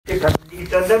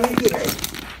दंडमिति है,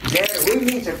 जहर हो ही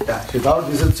नहीं सकता। Without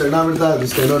this is Charnamrita,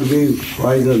 this cannot be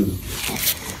poison.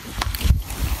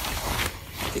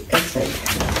 ऐसा ही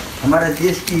है। हमारा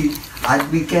देश की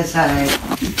आदमी कैसा है,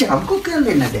 इससे हमको क्या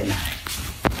लेना देना है?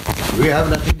 We have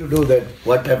nothing to do that.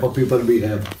 What type of people we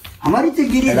have हमारी तो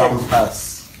गिरी around us.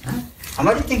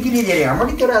 हमारी तो गिरी दे रहे,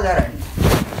 हमारी तो Radha Rani.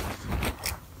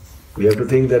 We have to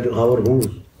think that our who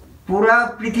पूरा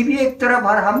पृथ्वी एक तरफ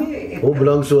और हमें who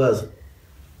belongs to us.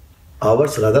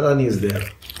 Ours Radharani is there.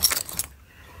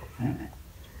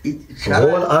 The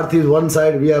whole earth is one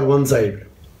side, we are one side.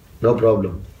 No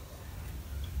problem.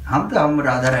 हम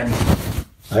Radha Rani.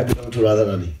 I belong to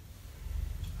Radharani.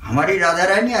 हमारी राधा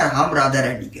रानी और हम राधा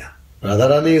रानी क्या?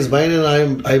 Radharani is mine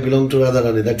and I belong to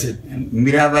Radharani. That's it.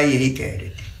 Mirabai यही कह रहे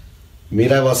थे।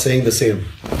 Meera was saying the same.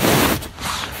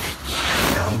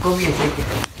 हमको भी ऐसे कह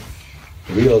रहे थे।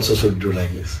 We also should do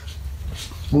like this.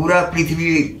 पूरा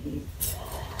पृथ्वी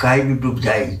कहीं भी डूब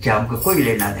जाएगी, चाहे हमको कोई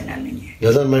लेना देना नहीं है।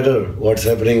 Doesn't matter what's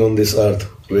happening on this earth,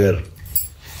 where.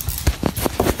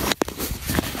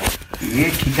 ये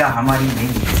ठिका हमारी नहीं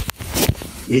है,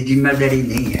 ये जिम्मेदारी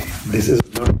नहीं है। This is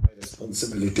not my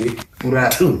responsibility पूरा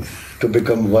to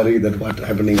become worried that what's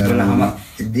happening around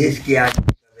me. देश की आज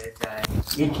ऐसा है,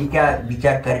 ये ठिका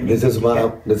विचार करने।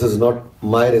 This is not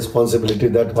my responsibility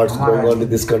that what's going on in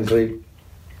this country.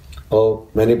 Oh,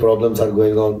 many problems are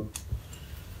going on.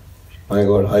 My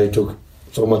God, I took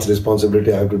so much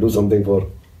responsibility. I have to do something for.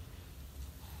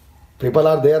 People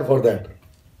are there for that.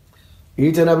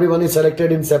 Each and everyone is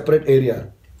selected in separate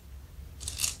area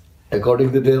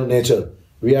according to their nature.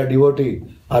 We are devotee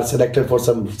are selected for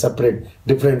some separate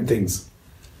different things.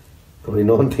 So we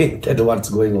don't think that what's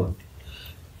going on.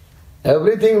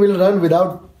 Everything will run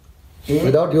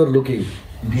without your looking.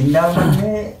 Vrindavan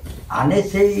में आने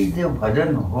से ही जो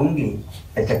भजन होंगे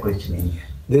ऐसा कुछ नहीं है।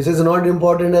 This is not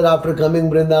important that after coming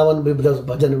Vrindavan, the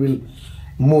bhajan will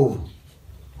move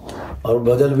or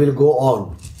bhajan will go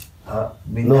on.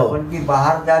 Vrindavan की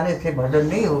बाहर जाने से भजन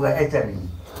नहीं होगा, ऐसा नहीं।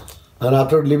 And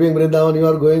after leaving Vrindavan,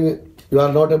 you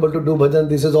are not able to do bhajan.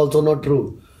 This is also not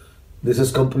true. This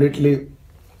is completely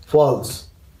false.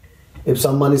 If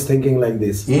someone is thinking like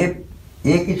this.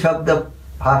 एक ही शब्द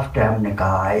फर्स्ट हमने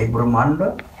कहा है, ब्रह्मांड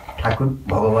ठाकुर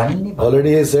भगवान ने।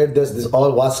 Already he said this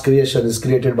all vast creation is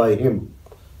created by him,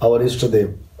 our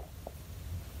Ishtadev.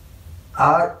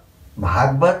 और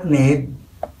भागवत में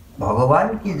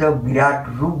भगवान की जब विराट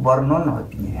रूप वर्णन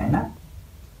होती है ना,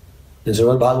 In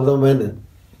Srimad Bhagavatam when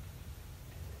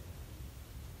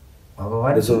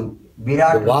भगवान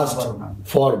Virat the vast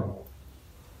form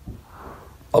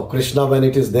of Krishna, when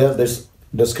it is there, this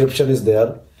description is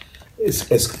there.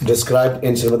 Is described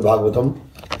in Srimad Bhagavatam.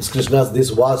 Krishna's this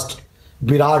vast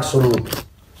Virat स्वरूप।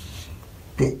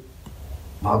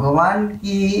 भगवान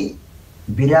की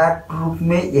विराट रूप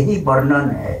में यही वर्णन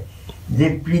है, ये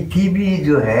पृथ्वी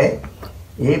जो है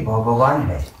ये भगवान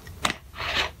है।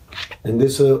 In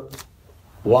this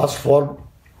vast form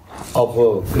of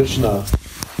Krishna,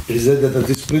 it is said that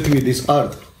this Prithvi, this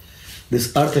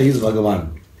earth is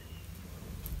Bhagavan.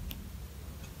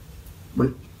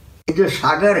 ये जो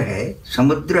सागर है,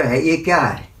 समुद्र है, ये क्या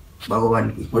है? भगवान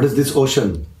की। What is this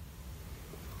ocean?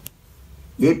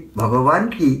 ये भगवान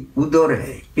की उदर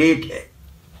है, पेट है।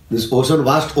 This ocean,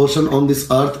 vast ocean on this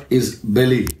earth is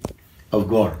belly of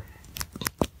God.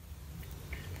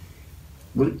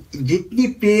 जितनी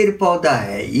पेड़ पौधा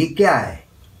है ये क्या है?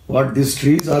 What these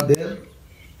trees are there?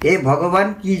 ये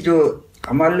भगवान की जो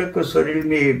हमारे लोग को शरीर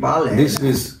में बाल है।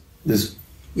 This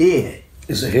ये है।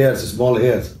 is hairs, small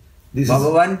hairs.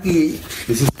 भगवान की।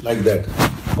 This is like that.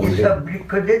 ये सब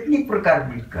वृक्ष जितनी प्रकार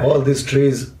वृक्ष है। All these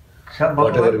trees, सब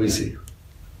whatever we see.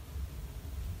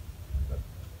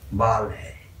 बाल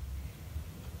है।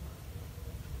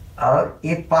 और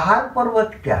ये पहाड़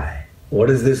पर्वत क्या है? What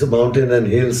is this mountain and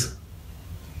hills?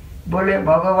 बोले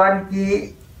भगवान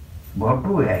की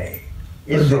भोटू है,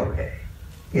 ये सब है।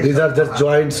 These are just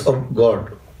joints of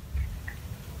God.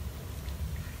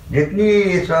 जितनी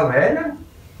ये सब है ना,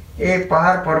 ये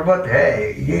पहाड़ पर्वत है,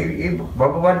 ये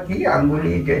भगवान की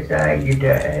अंगुली जैसा है,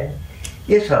 गिटा है,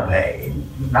 ये सब है,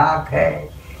 नाक है,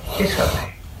 ये सब है,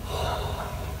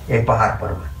 ये पहाड़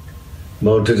पर्वत।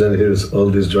 Mountains and hills, all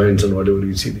these joints and whatever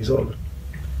you see, these all.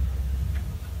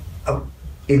 अब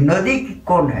ये नदी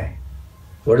कौन है?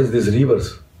 What is these rivers?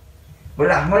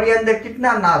 बोला हमारे अंदर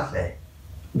कितना नाश है?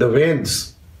 The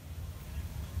veins,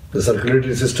 the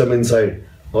circulatory system inside,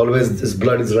 always this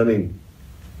blood is running.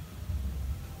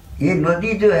 ये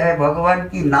नदी जो है भगवान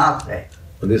की नाश है।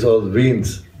 These all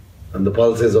veins and the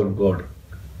pulses of God.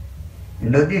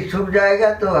 नदी सूख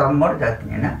जाएगा तो हम मर जाते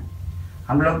हैं ना,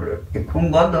 हम लोग खून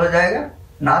बंद हो जाएगा।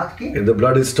 नाश की। If the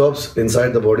blood stops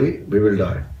inside the body, we will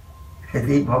die.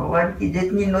 यदि भगवान की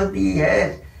जितनी नदी है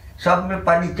सब में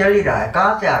पानी चल ही रहा है,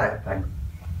 कहाँ से आ रहा है पानी?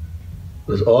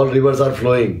 Because all rivers are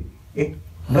flowing. एक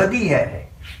नदी है,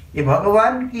 ये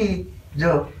भगवान की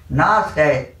जो नाश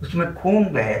है उसमें खून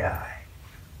बह रहा है।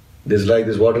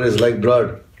 This water is like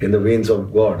blood in the veins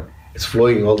of God. It's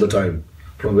flowing all the time.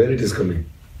 From where it is coming?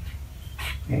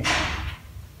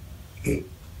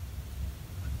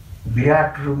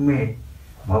 Virat रूप में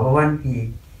भगवान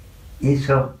की ये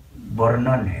सब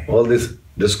वर्णन है। All these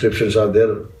descriptions are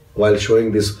there while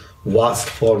showing this vast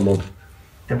form of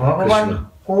तो भगवान Krishna.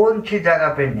 कौन सी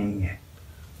जगह पे नहीं है?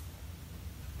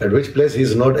 At which place he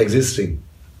is not existing.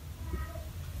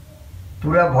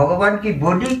 पूरा भगवान की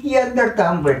बॉडी के अंदर तो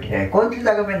हम बैठे हैं, कौन सी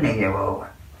जगह में नहीं है भगवान?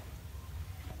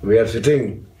 We are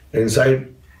sitting inside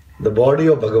the body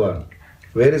of Bhagavan.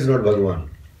 Where is not Bhagavan?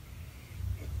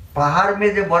 पहाड़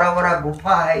में जो बड़ा बड़ा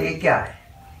गुफा है ये क्या है?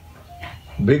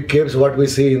 Big caves what we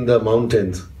see in the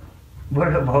mountains.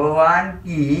 बोले भगवान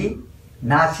की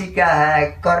नासिका है,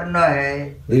 कर्ण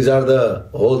है। These are the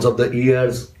holes of the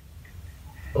ears,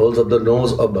 holes of the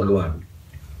nose of Bhagavan.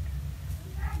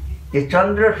 ये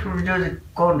चंद्र सूर्य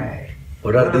कौन है?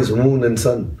 What are these moon and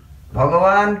sun?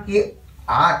 भगवान की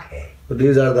आँख है। So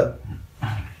these are the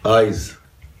eyes.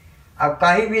 अब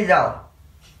कहीं भी जाओ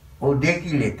वो देख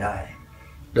ही लेता है।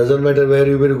 Doesn't matter where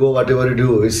you will go, whatever you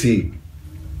do, you see.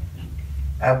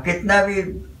 अब कितना भी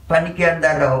पानी के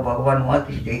अंदर रहो भगवान वहाँ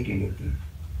से देख ही लेती है।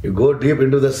 You go deep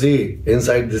into the sea,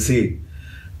 inside the sea,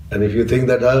 and if you think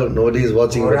that nobody is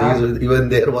watching, but he is even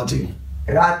there watching.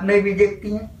 रात में भी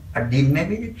देखती हैं और दिन में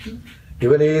भी देखती हैं।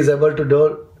 Even he is able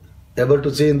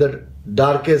to see in the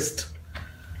darkest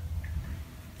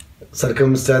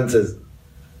circumstances.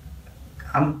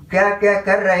 हम क्या क्या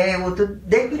कर रहे हैं वो तो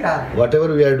देख ही रहा है।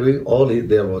 Whatever we are doing, all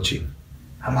they are watching.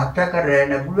 हम अच्छा कर रहे हैं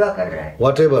ना बुरा कर रहे हैं,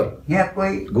 Whatever, यहाँ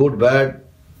कोई good, bad,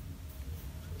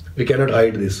 we cannot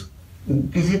hide this.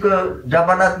 किसी को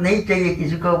जमानत नहीं चाहिए,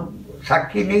 किसी को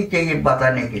साक्षी नहीं चाहिए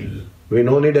बताने के लिए। We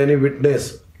no need any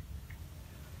witness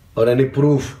or any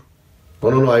proof.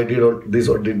 No, I did this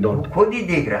or did वो not. खुद ही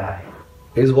देख रहा है।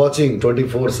 He is watching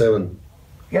 24/7.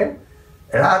 क्या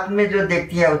रात में जो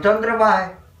देखती है वो चंद्रमा है,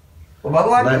 वो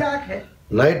भगवान की आँख है।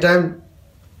 Night time,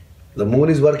 the moon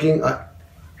is working.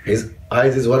 His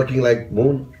eyes is working like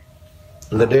moon.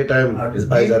 In the daytime, और his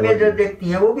eyes दिन are में जो working. देखती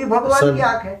है वो भी भगवान Sun. की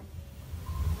आँख है।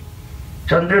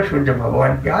 चंद्र सूर्य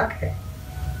भगवान की आँख है,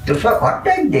 तो सब हर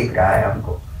टाइम देख रहा है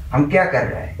हमको। हम क्या कर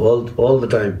रहे हैं? All the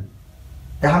time.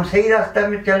 तो हम सही रास्ते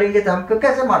में चलेंगे तो हमको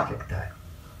कैसे मार सकता है?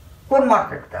 कौन मार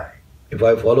सकता है? If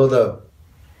I follow the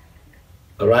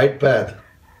right path,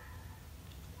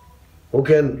 who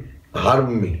can harm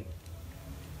me?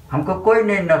 हमको कोई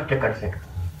नहीं नष्ट कर सकता।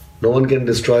 No one can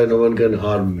destroy, no one can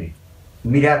harm me.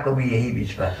 Meera को भी यही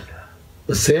विश्वास था।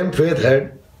 The same faith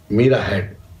had Meera had,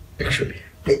 actually.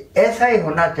 तो ऐसा ही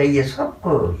होना चाहिए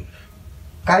सबको,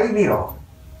 कहीं भी रहो।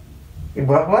 ये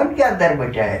भगवान के अंदर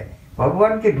बैठा है,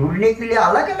 भगवान के ढूंढने के लिए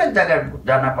अलग अलग जगह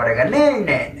जाना पड़ेगा। नहीं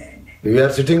नहीं नहीं, We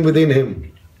are sitting within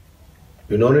him.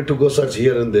 You no need to go search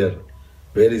here and there.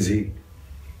 Where is he?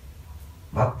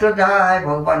 भक्त जहाँ है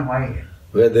भगवान वहीं है।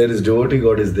 Where there is devotee,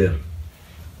 God is there.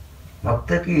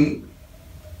 भक्त की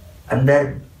अंदर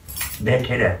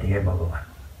बैठे रहते हैं भगवान।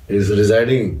 He is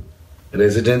residing.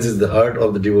 Residence is the heart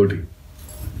of the devotee.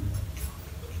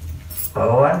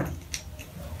 भगवान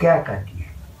क्या कहती है?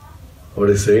 What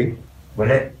is saying?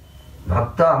 बोले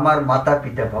भक्त हमारे माता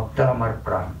पिता, भक्त हमारे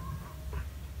प्राण।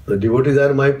 The devotees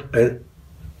are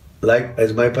like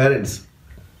as my parents,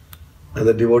 and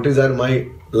the devotees are my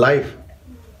life.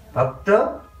 भक्त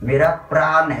मेरा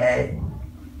प्राण है,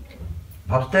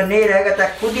 भक्त नहीं रहेगा तो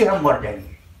खुद ही हम मर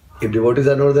जाएंगे। If devotees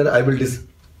are not there,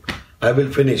 I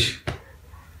will finish.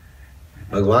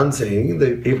 Bhagavan saying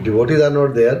that if devotees are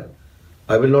not there,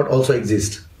 I will not also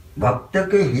exist. भक्त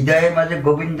के हृदय में जो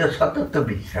गोविंद सतत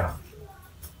विश्राम,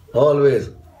 Always,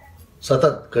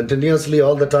 satat, continuously,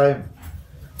 all the time,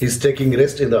 he is taking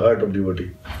rest in the heart of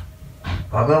devotee.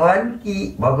 भगवान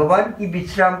की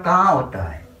विश्राम कहाँ होता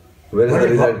है? Where is the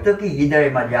reside? भक्त की हृदय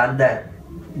में जो अंदर,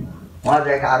 वहाँ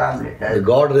जाकर आराम लेता है। The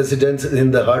God residence is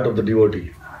in the heart of the devotee.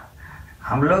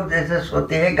 हम लोग जैसे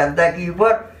सोते हैं गद्दा के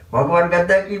ऊपर, भगवान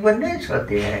गद्दा के ऊपर नहीं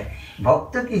सोते हैं।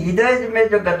 भक्त की हृदय में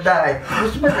जो गद्दा है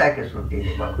उसमें जाके सोते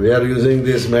हैं भगवान। We are using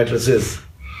these mattresses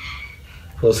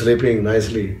for sleeping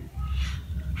nicely.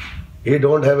 He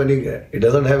doesn't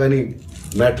have any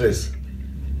mattress.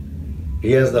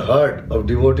 He has the heart of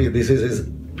devotee. This is his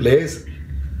place.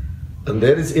 And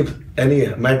there is if any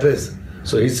mattress,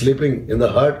 so he is sleeping in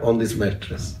the heart on this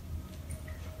mattress.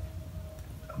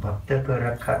 भक्त को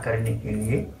रक्षा करने के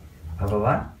लिए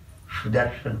भगवान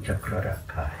सुदर्शन चक्र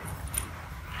रखा है.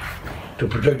 To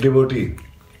protect devotee,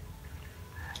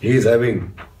 he is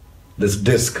having this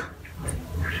disc.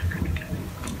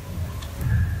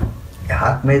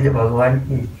 हाथ में जो भगवान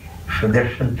की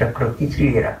सुदर्शन चक्र किस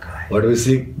लिए रखा है? What we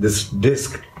see, this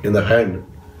disc in the hand,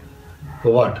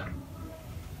 for what?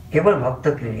 केवल भक्त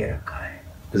के लिए रखा है.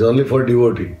 It's only for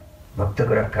devotee, भक्त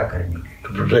को रक्षा करने के लिए. to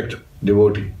protect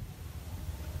devotee.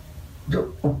 जो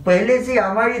पहले से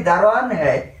हमारी दारवान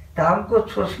है, तो हमको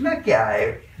सोचना क्या है,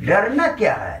 डरना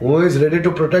क्या है? Who is ready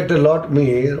to protect a lot me?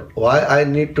 Why I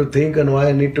need to think and why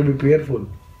I need to be fearful?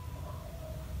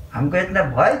 हमको इतना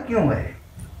भय क्यों है?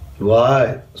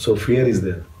 Why? So fear is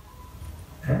there.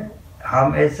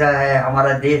 हम ऐसा है,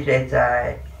 हमारा देश ऐसा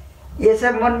है, ये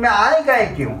सब मन में आएगा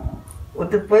ही क्यों? वो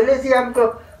तो पहले से हमको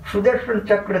सुदर्शन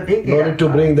चक्र दे के No need to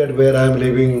bring that where I am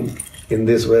living in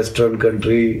this Western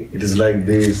country, it is like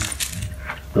this.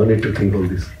 No need to think all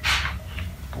this.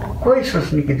 कोई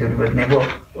सोचने की जरूरत नहीं.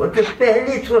 वो तो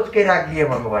पहले सोच के रख दिया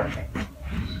भगवान ने.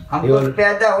 हमको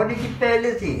पैदा होने की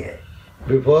पहले से ही है.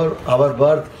 Before our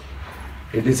birth,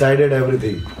 he decided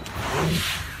everything.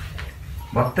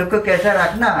 भक्तों को कैसा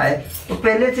रखना है वो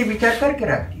पहले से विचार करके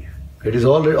रख दिया. It is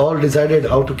all decided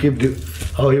how to keep,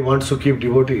 how he wants to keep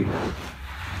devotee.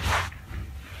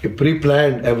 He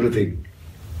pre-planned everything.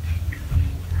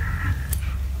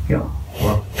 क्यों?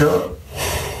 भक्त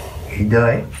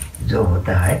हृदय जो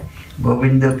होता है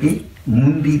गोविंद की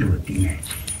मंदिर होती है,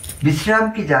 विश्राम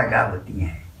की जगह होती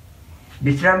है.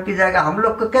 विश्राम की जगह हम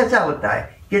लोग को कैसा होता है,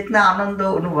 कितना आनंद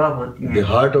अनुभव होती है. The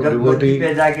heart of जब devotee, गोदी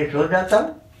पे जाके सो जाता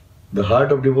हूँ. the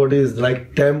heart of devotee is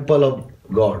like temple of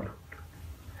God,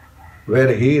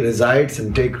 where he resides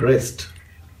and take rest.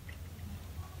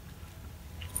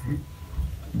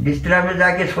 बिस्तर में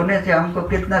जाके सोने से हमको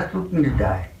कितना सुख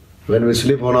मिलता है. When we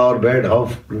sleep on our bed, how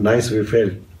nice we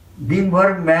feel. दिन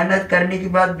भर मेहनत करने के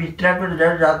बाद बिस्तर पर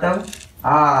जब जाता हूँ,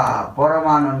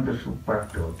 परमानंद सुख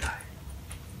प्राप्त होता है.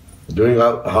 Doing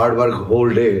hard work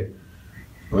whole day,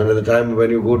 when at the time when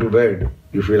you go to bed,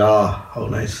 you feel, how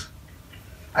nice.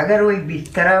 अगर वही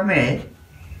बिस्तर में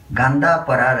गंदा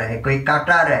पड़ा रहे, कोई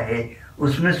काटा रहे,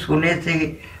 उसमें सोने से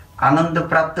आनंद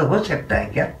प्राप्त हो सकता है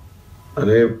क्या?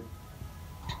 अरे,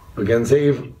 we can say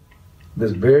if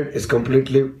this bed is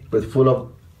completely with full of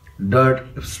dirt,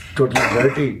 it's totally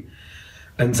dirty,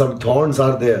 and some thorns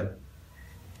are there,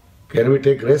 can we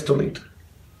take rest on it?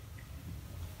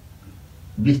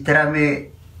 बिस्तर में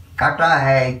काटा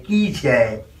है, कीच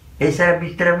है, ऐसा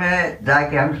बिस्तर में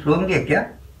जाके हम सोएंगे क्या?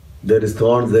 There is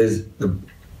thorns, the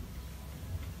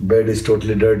bed is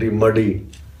totally dirty, muddy.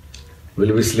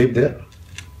 Will we sleep there?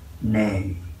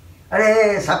 नहीं.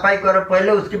 अरे सफाई करो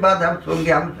पहले, उसके बाद हम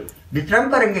सोएंगे, हम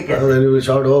विश्राम करेंगे क्या? Then you will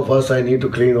shout, first I need to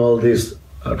clean all this.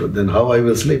 Then how I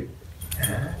will sleep?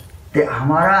 तो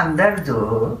हमारा अंदर जो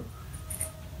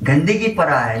गंदगी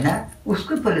पड़ा है ना,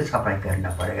 उसको पहले सफाई करना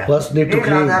पड़ेगा. First need to फिर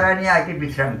clean. राधारानी आके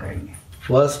विश्राम करेंगे.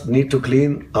 First need to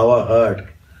clean our heart.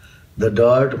 The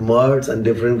dirt, muds and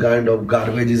different kind of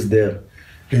garbage is there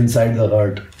inside the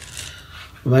heart.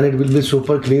 When it will be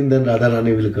super clean, then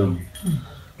Radharani will come.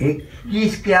 एक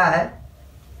कीच क्या है?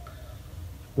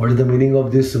 What is the meaning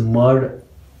of this mud?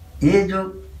 ये जो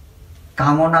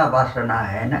कामना वासना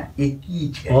है ना, ये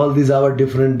कीच है. All these are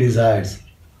different desires.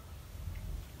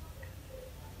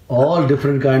 All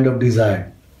different kind of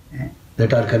desire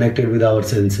that are connected with our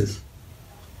senses.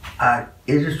 और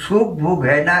ये जो सुख भोग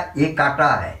है ना, ये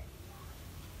काटा है.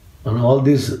 And all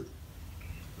this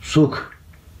sukh,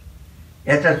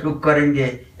 ऐसा सुख करेंगे,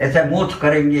 ऐसा मोक्ष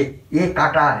करेंगे, ये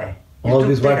काटा है. all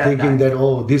this by thinking that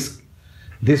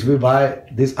this we buy,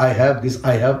 this I have, this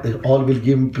all will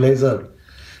give me pleasure.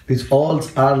 These all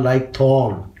are like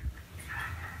thorn.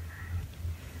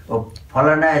 वो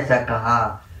फलाना ऐसा कहा,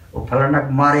 वो फलाना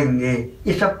को मारेंगे,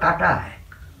 ये सब काटा है.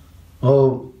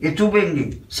 Oh, ये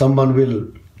चुभेंगे. someone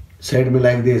will say to me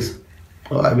like this,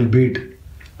 I will beat,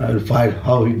 I will fight.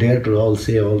 How he dare to all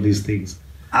say all these things.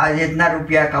 आज इतना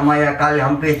रुपया कमाया, कल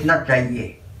हमको इतना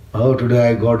चाहिए. Oh, today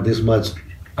I got this much.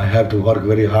 I have to work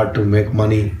very hard to make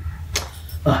money.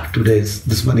 Today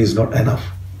this money is not enough.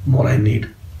 More I need.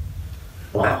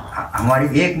 Wow.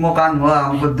 हमारी एक मकान हुआ,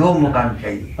 हमको दो मकान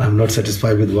चाहिए. I'm not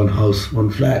satisfied with one house, one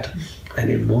flat. I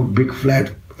need more big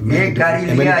flat. एक गाड़ी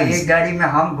लिया, एक गाड़ी में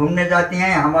हम घूमने जाते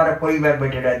हैं, हमारा परिवार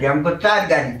बैठे रहते हैं, हमको 4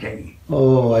 गाड़ी चाहिए.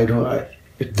 Oh,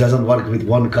 it doesn't work with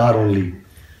one car only.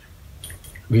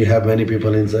 We have many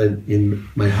people inside in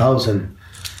my house and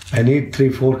I need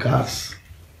 3-4 cars.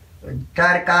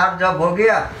 4 car जब हो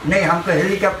गया, नहीं हमको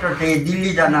हेलीकॉप्टर चाहिए,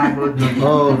 दिल्ली जाना है बहुत दूर.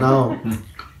 Oh, now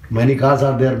many cars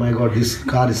are there. My God, this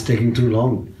car is taking too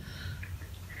long.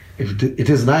 If it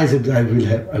is nice, I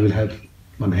will have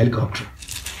one helicopter.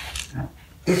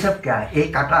 ये सब क्या है? ये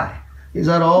काटा है, These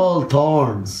are all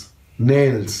thorns,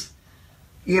 nails.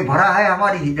 ये भरा है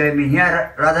हमारे हृदय में। यहाँ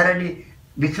राधा रानी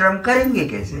विश्राम करेंगे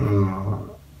कैसे?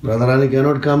 Radharani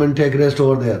cannot come and take rest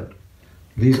over there.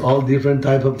 These all different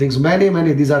type of things. Many.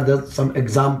 These are just some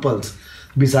examples.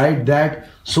 Beside that,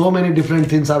 so many different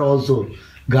things are also.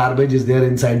 Garbage is there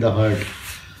inside the heart.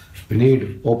 We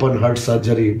need open heart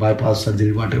surgery, bypass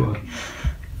surgery, whatever.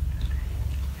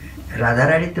 Radha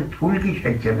Rani तो फूल की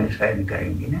शैया में शयन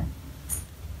करेंगी ना।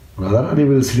 Radharani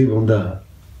will sleep on the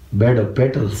bed of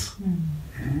petals.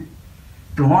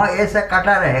 तो वहाँ ऐसा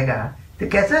काटा रहेगा तो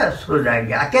कैसे सो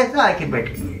जाएंगे? कैसे आके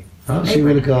बैठेंगे? She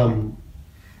will come.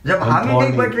 जब हम ही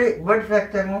नहीं बैठ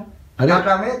सकते हैं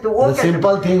काटा में, तो वो the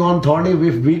simple thing on thorny,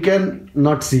 if we can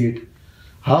not see it,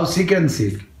 how she can see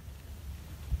it?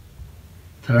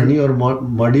 Thorny or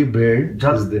muddy bed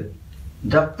is there.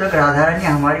 जब तक राधा रानी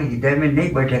हमारे हृदय में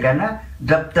नहीं बैठेगा ना,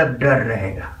 जब तक डर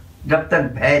रहेगा, जब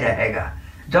तक भय रहेगा,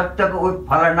 जब तक वो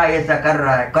फलाना ऐसा कर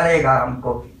रहा है, करेगा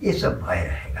हमको, ये सब भय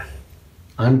रहेगा।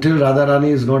 Until Radharani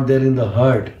is not there in the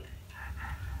heart,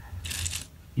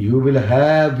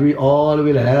 we all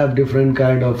will have different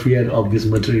kind of fear of this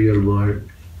material world.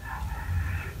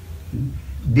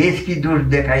 देश की दोष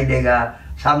दिखाई देगा,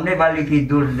 सामने वाले की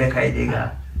दोष दिखाई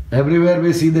देगा। Everywhere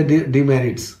we see the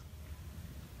demerits.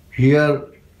 Here,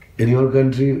 in your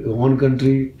country, own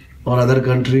country, or other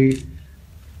country,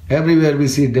 everywhere we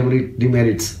see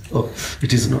demerits. Oh,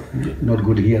 it is not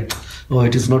good here. Oh,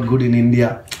 it is not good in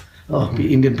India. Oh,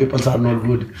 Indian peoples are not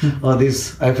good. Oh,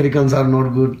 these Africans are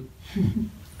not good.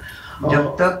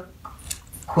 जब तक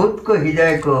खुद को,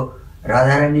 हृदय को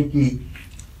राधा रानी की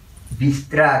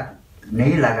बिस्तरा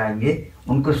नहीं लगाएंगे,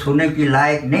 उनको सोने की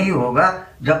लायक नहीं होगा,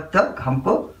 जब तक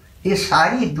हमको ये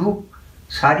सारी दुख,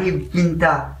 सारी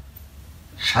चिंता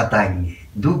सताएंगे,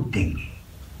 दुख देंगे।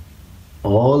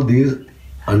 All these,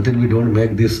 until we don't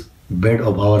make this bed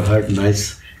of our heart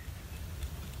nice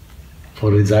for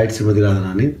reside Srimati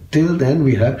Radharani, till then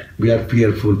we are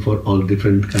fearful for all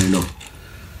different kind of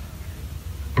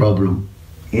problem.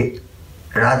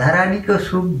 Radha Rani को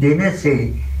सुख देने से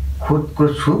खुद को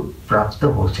सुख प्राप्त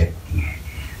हो सकती है,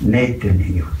 नहीं तो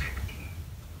नहीं हो सकती।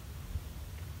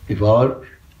 If our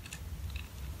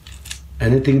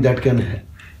anything that can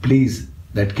please,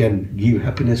 that can give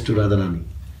happiness to Radharani,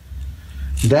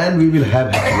 then we will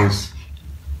have happiness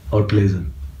or pleasure.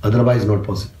 Otherwise, not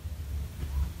possible.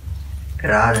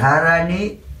 Radha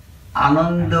Rani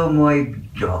आनंदमय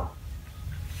विग्रह।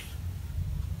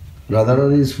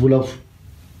 Radharani is full of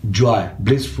joy,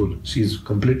 blissful. She is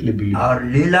completely beautiful. और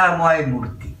लीलामय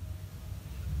मूर्ति।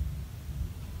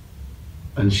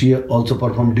 And she also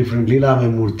performed different Leela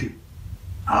Mein Murti.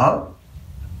 और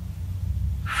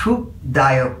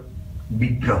सुखदायक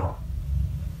विग्रह।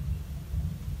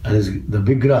 And is the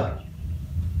Vigraha,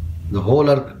 the whole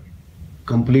earth,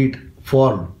 complete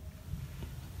form,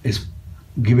 is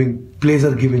giving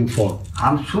pleasure giving form.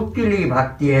 हम सुख के लिए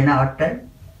भागती है ना हर time.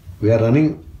 We are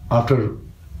running after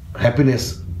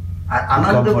happiness.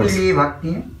 आनंद के लिए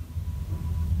भागती हैं।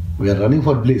 We are running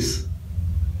for bliss.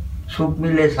 सुख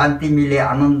मिले, शांति मिले,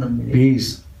 आनंद मिले।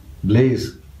 Peace,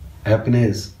 bliss,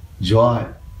 happiness, joy,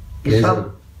 ये pleasure.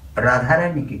 सब राधा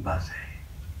रानी के पास है।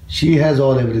 She has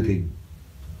all everything.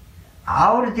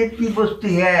 और जितनी वस्तु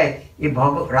है, ये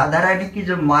राधा रानी की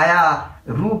जो माया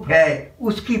रूप है,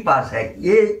 उसके पास है।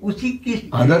 ये उसी की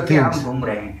हम घूम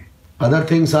रहे हैं। Other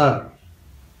things are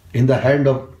in the hand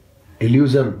of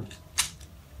illusion,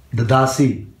 the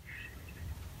dasi.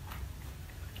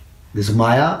 This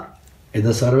Maya is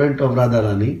the servant of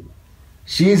Radharani.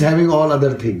 She is having all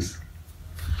other things.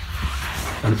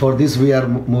 And for this we are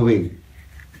moving.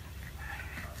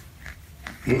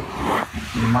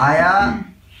 माया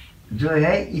जो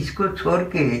है, इसको छोड़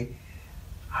के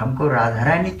हमको राधा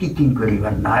रानी की किंकरी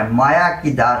बनना है, माया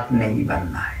की दास नहीं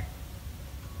बनना है।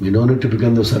 We don't need to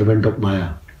become the servant of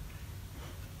Maya.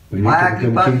 We need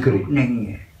to become kinkari. नहीं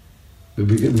है।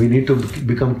 We need to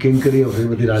become kinkari of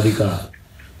Srimati Radhika.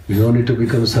 We don't need to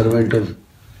become servant of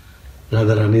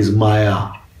Radharani's Maya.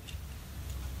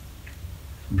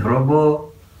 ध्रुवो,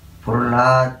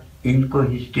 Prahlad, इनको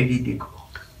history देखो।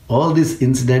 All this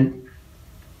incident,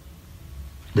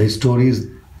 the stories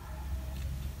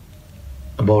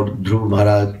about Dhruv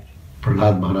Maharaj,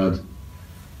 Prahlad Maharaj,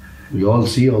 we all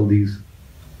see all these.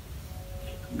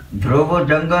 ध्रुव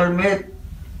जंगल में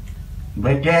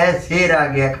बैठे हैं, शेर आ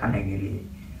गया खाने के लिए,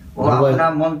 वो अपना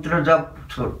मंत्र जब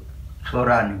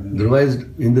छोड़ा नहीं। Dhruva is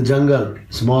in the jungle,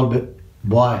 small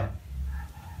boy.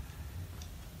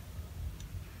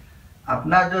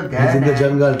 अपना जो ध्यान He's in the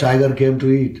jungle, tiger came to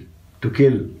eat, to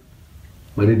kill,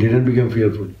 but he didn't become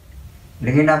fearful.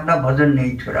 लेकिन अपना भजन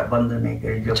नहीं छोड़ा, बंद नहीं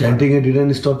करे। जो Chanting, he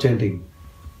didn't stop chanting.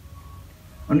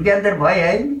 उनके अंदर भय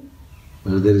है ही नहीं।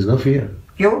 Because there is no fear.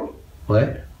 क्यों? Why?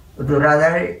 वो तो राधा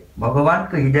भगवान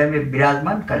को हृदय में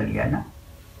विराजमान कर लिया ना।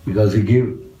 Because he gave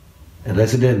a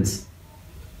residence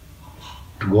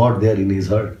to God there in his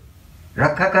heart.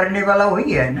 रखा करने वाला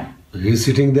वही है ना। He is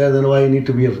sitting there, then why he need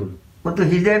to be fearful? वो तो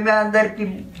हृदय में अंदर की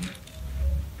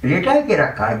लेटा के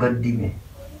रखा है गद्दी में,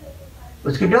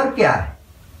 उसकी डर क्या है?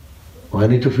 Why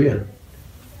need to fear?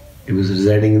 He was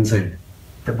residing inside.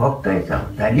 तो भक्त ऐसा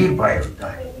होता है, निर्भय होता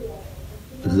है।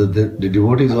 The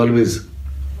devotee is always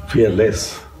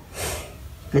fearless.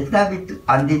 कितना भी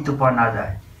आंधी तूफान आ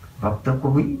जाए, भक्तों को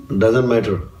भी Doesn't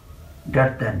matter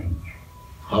डरता नहीं है।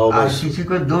 how और much किसी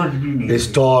को दोष भी नहीं a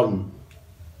storm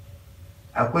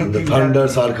और कोई and the चिंता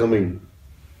thunders नहीं। are coming.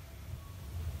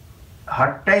 हर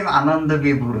टाइम आनंद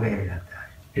विभोर में रहता है।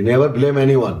 He never blame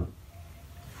anyone.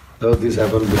 Oh, this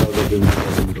happened because of him. This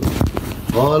happened to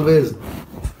him. Always,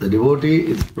 the devotee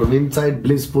is from inside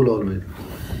blissful always.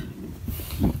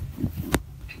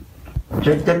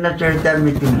 चैतन्य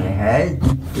चरितामृत में है,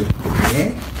 जिसमें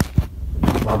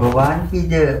भगवान की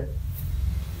जो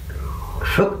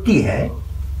शक्ति है,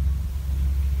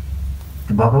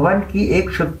 तो भगवान की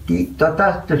एक शक्ति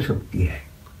तटस्थ शक्ति है।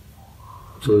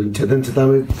 So in Chaitanya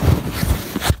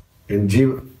Charitamrita, in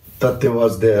Jiva Tattva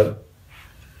was there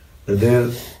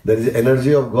is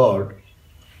energy of God.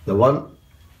 The one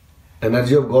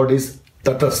energy of God is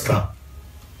Tatastha.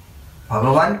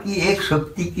 भगवान की एक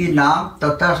शक्ति की नाम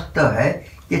तटस्थ है।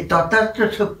 ये तटस्थ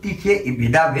शक्ति से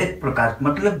भेदाभेद प्रकाश,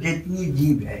 मतलब जितनी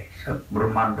जीव है सब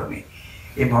ब्रह्मांड में,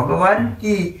 ये भगवान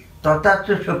की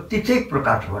तटस्थ शक्ति से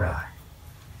प्रकाश हो रहा है।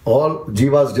 All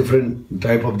jivas, different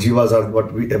type of jivas are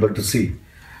what we able to see.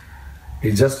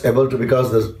 It's just able to,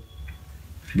 because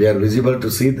we are visible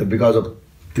to see that because of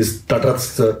this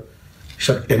tatastha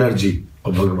energy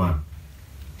of Bhagavan.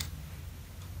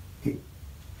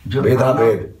 जो भेदा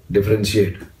भेद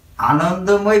differentiate.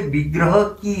 आनंदमय विग्रह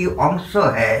की अंश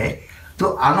है, तो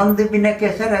आनंद बिना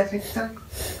कैसे रह सकता?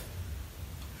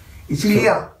 इसलिए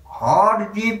हर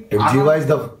जीव, If jiva is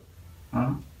the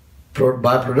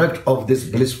byproduct of this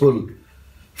blissful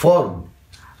form,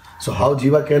 so how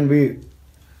jiva can be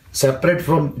separate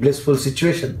from blissful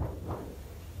situation?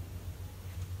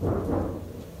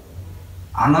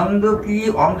 आनंद की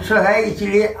अंश है,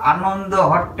 इसलिए आनंद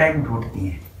हर टाइम ढूंढती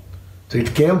है। So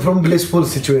it came from blissful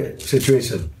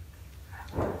situation.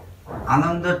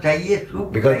 आनंद चाहिए,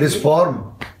 सुख Because this चाहिए। form,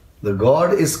 the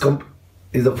God is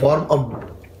the form of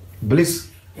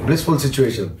blissful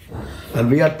situation, and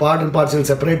we are part and parcel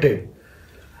separated.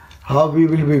 How we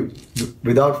will be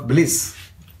without bliss?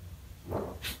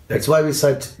 That's why we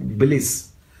search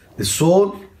bliss. The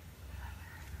soul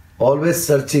always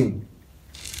searching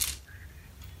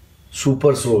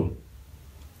super soul.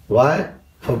 Why?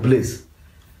 For bliss.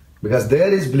 Because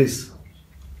there is bliss,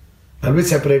 and we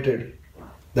separated.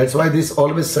 That's why this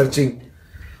always searching.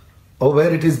 Oh,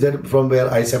 where it is there from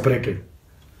where I separated.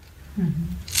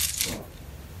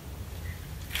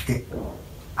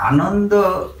 आनंद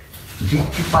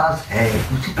जिसके पास है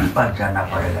उसी के पास जाना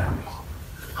पड़ेगा हमको।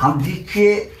 हम जिसके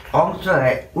अंश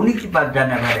है उन्हीं के पास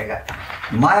जाना पड़ेगा।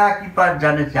 माया के पास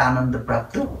जाने से आनंद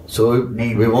प्राप्त So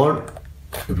नहीं।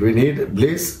 if we need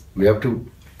bliss, we have to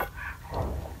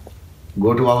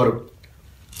go to our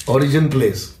origin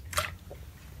place,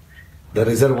 the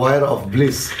reservoir of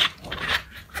bliss,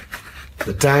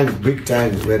 the tank, big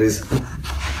tank where is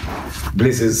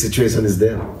bliss situation is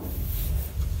there.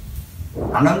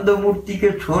 आनंद मूर्ति के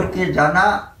छोड़ के जाना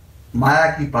माया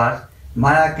के पास,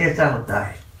 माया कैसा होता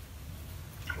है,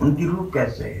 उनकी रूप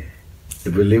कैसे है?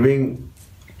 If we're leaving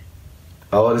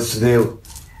our Ishtadev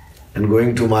and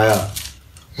going to Maya,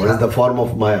 what is the form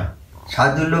of Maya?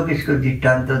 साधु लोग इसको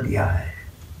दृष्टांत तो दिया है।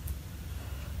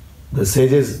 The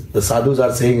sages, the sadhus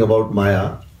are saying about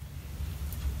Maya,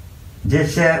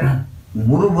 जैसे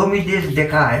मरुभूमि देश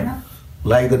देखा है ना,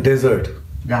 like the desert,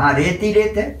 जहाँ रेत ही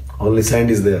रेत है। only sand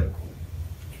is there.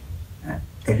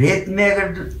 रेत में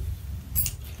अगर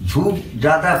धूप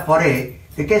ज्यादा पड़े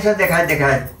तो कैसा दिखाई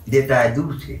देता है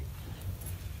दूर से?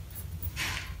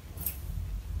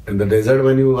 In the desert,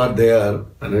 when you are there,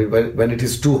 and when it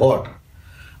is too hot,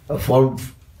 from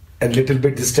a little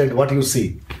bit distant, what you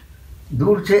see?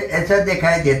 दूर से ऐसा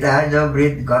दिखाई देता है, जब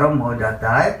रेत गर्म हो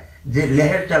जाता है, जो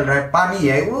लहर चल रहा है, पानी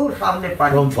है, वो सामने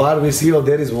पानी। From far we see, oh,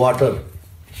 there is water.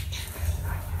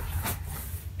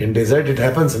 In desert, it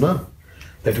happens, na?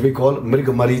 That we call mrig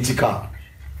marichika.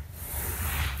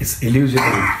 It's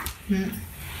illusionary.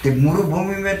 तो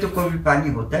मरुभूमि में तो कभी पानी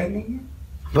होता ही नहीं है।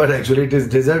 But actually, it is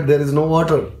desert. There is no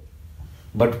water.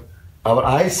 But our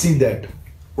eyes see that.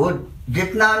 वो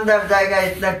जितना अंदर जाएगा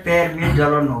इतना पैर में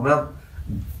जलन होगा,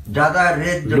 ज्यादा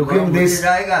रेत जो Looking होते this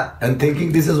जाएगा। and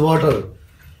thinking this is water,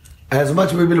 as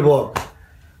much we will walk,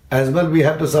 as well we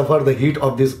have to suffer the heat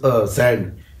of this sand.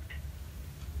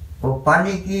 वो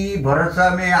पानी की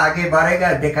भरोसा में आगे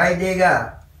बढ़ेगा, दिखाई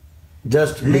देगा,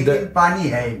 Just with लेकिन the पानी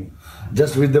है ही नहीं।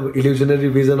 just with the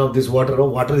illusionary vision of this water,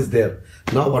 oh, water is there.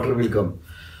 Now water will come.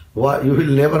 Why you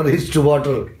will never reach to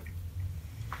water.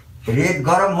 रेत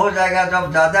गर्म हो जाएगा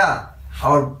जब ज्यादा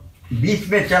और बीच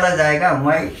में चला जाएगा,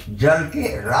 वही जल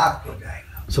के राख हो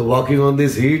जाएगा। So walking on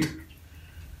this heat,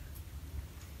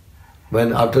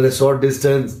 when after a short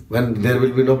distance, when there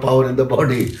will be no power in the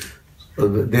body,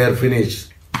 they are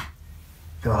finished.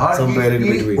 तो हर Somewhere in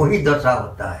चीज की between. वही दशा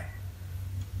होता है।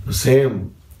 The same,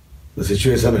 the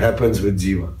situation happens with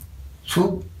Jiva.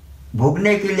 सुख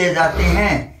भोगने के लिए जाते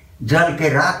हैं, जल के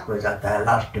राख हो जाता है,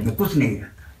 लास्ट में कुछ नहीं रहता।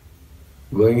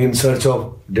 Going in search of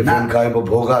different Nah. kind of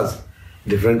bhogas,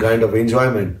 different kind of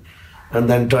enjoyment, and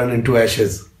then turn into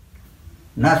ashes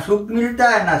ना सुख मिलता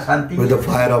है ना शांति with the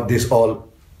मिलता है, fire of this all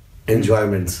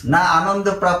enjoyments. ना आनंद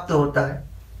प्राप्त होता है।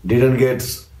 Didn't get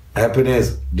happiness,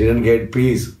 didn't get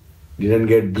peace, didn't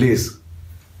get bliss.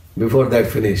 Before that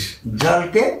finish. जल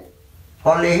के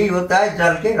फल यही होता है,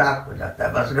 जल के राख हो जाता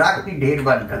है, बस राख की ढेर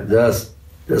बन जाता है,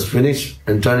 Just finish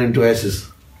and turn into ashes.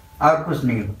 और कुछ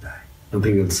नहीं होता है।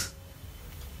 Nothing else.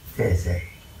 ऐसे ही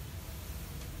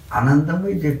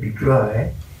आनंदमय जो विग्रह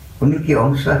है, उनकी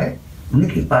अंश है,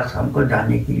 उनके पास हमको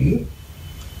जाने के लिए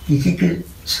किसी की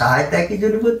सहायता की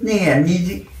जरूरत नहीं है,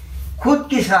 निजी खुद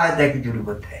की सहायता की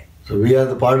जरूरत है। So we are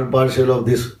the part and parcel of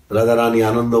this Radharani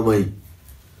Anandamayi.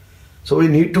 So we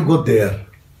need to go there.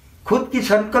 खुद की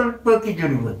संकल्प की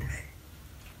जरूरत है।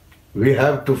 We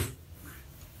have to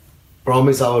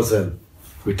promise ourselves.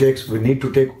 We need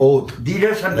to take oath,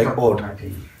 दृढ़ संकल्प Like what? होना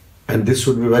चाहिए। and this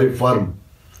should be very firm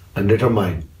and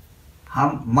determined.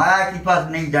 हम माया के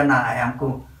पास नहीं जाना है,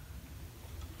 हमको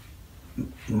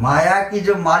माया की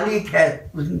जो मालिक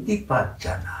है उनके पास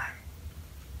जाना है।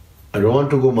 I don't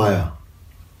want to go Maya.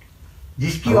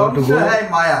 जिसकी I want to अंश go-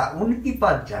 है माया, उनके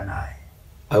पास जाना है।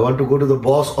 I want to go to the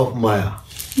boss of Maya.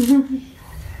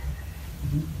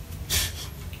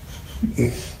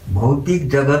 ये भौतिक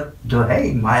जगत जो है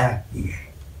ये माया की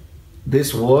है। This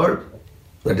world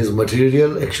that is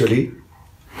material actually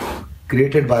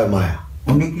created by Maya.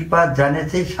 उन्हीं के पास जाने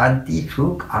से शांति,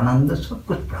 सुख, आनंद सब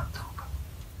कुछ प्राप्त होगा।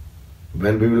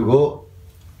 When we will go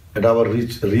at our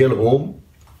real home,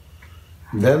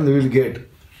 then we will get.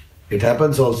 It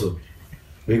happens also.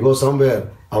 We go somewhere,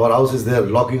 our house is there,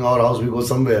 locking our house, we go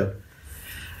somewhere.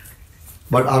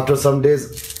 But after some days,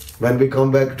 when we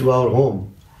come back to our home,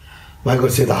 my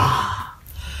God said,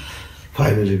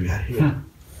 finally we are here.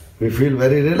 We feel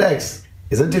very relaxed,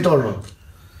 isn't it or not?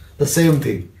 The same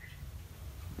thing.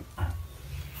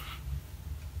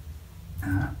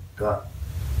 तो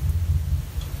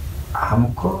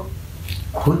हमको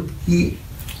खुद की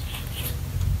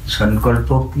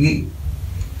संकल्पों की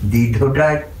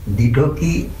दृढ़ों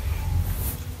की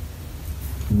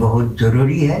बहुत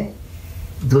जरूरी है।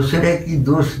 दूसरे की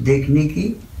दोष देखने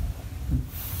की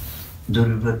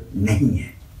जरूरत नहीं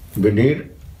है। We need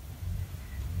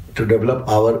to develop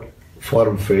our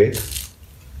firm faith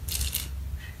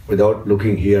without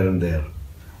looking here and there.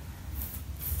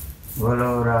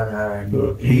 बोलो राधा रानी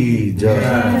He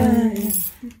just